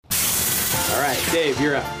right, Dave,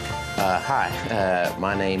 you're up. Hi,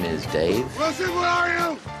 my name is Dave. Wilson, where are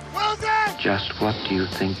you? Wilson! Just what do you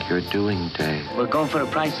think you're doing, Dave? We're going for a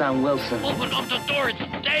price on Wilson. Open up the door, it's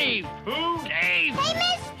Dave. Who? Dave. Hey,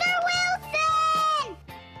 Mr. Wilson!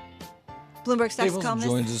 Bloomberg stocks Dave Wilson columnist.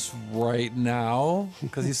 joins us right now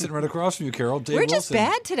because he's sitting right across from you, Carol. Dave We're just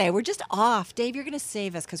Wilson. bad today. We're just off. Dave, you're going to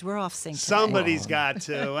save us because we're off sync today. Somebody's got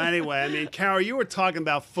to. Anyway, I mean, Carol, you were talking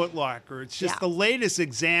about Foot Locker. It's just the latest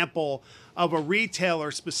example of a retailer,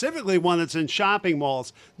 specifically one that's in shopping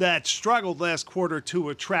malls, that struggled last quarter to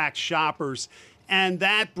attract shoppers. And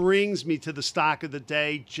that brings me to the stock of the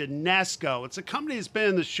day, Genesco. It's a company that's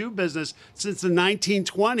been in the shoe business since the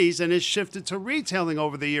 1920s and has shifted to retailing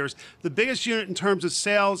over the years. The biggest unit in terms of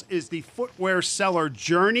sales is the footwear seller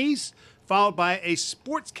Journeys, followed by a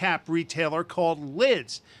sports cap retailer called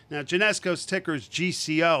Lids. Now, Genesco's ticker is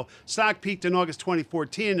GCO. Stock peaked in August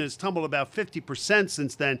 2014 and has tumbled about 50%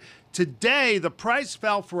 since then. Today, the price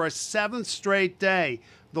fell for a seventh straight day,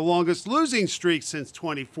 the longest losing streak since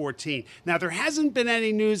 2014. Now, there hasn't been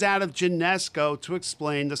any news out of Genesco to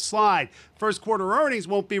explain the slide. First quarter earnings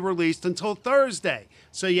won't be released until Thursday,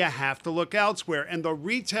 so you have to look elsewhere. And the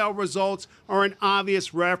retail results are an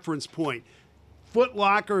obvious reference point. Foot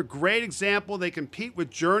Locker, great example. They compete with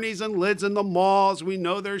Journeys and Lids in the malls. We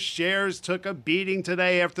know their shares took a beating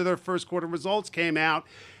today after their first quarter results came out.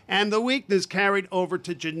 And the weakness carried over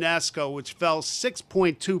to Genesco, which fell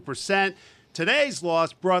 6.2%. Today's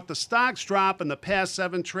loss brought the stock's drop in the past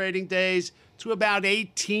 7 trading days to about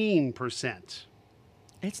 18%.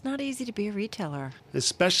 It's not easy to be a retailer.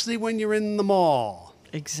 Especially when you're in the mall.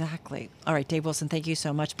 Exactly. All right, Dave Wilson, thank you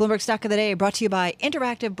so much. Bloomberg Stock of the Day brought to you by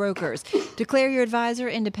Interactive Brokers. Declare your advisor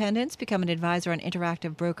independence, become an advisor on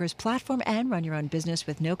Interactive Brokers platform, and run your own business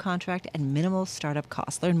with no contract and minimal startup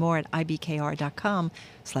costs. Learn more at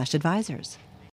ibkr.com/advisors.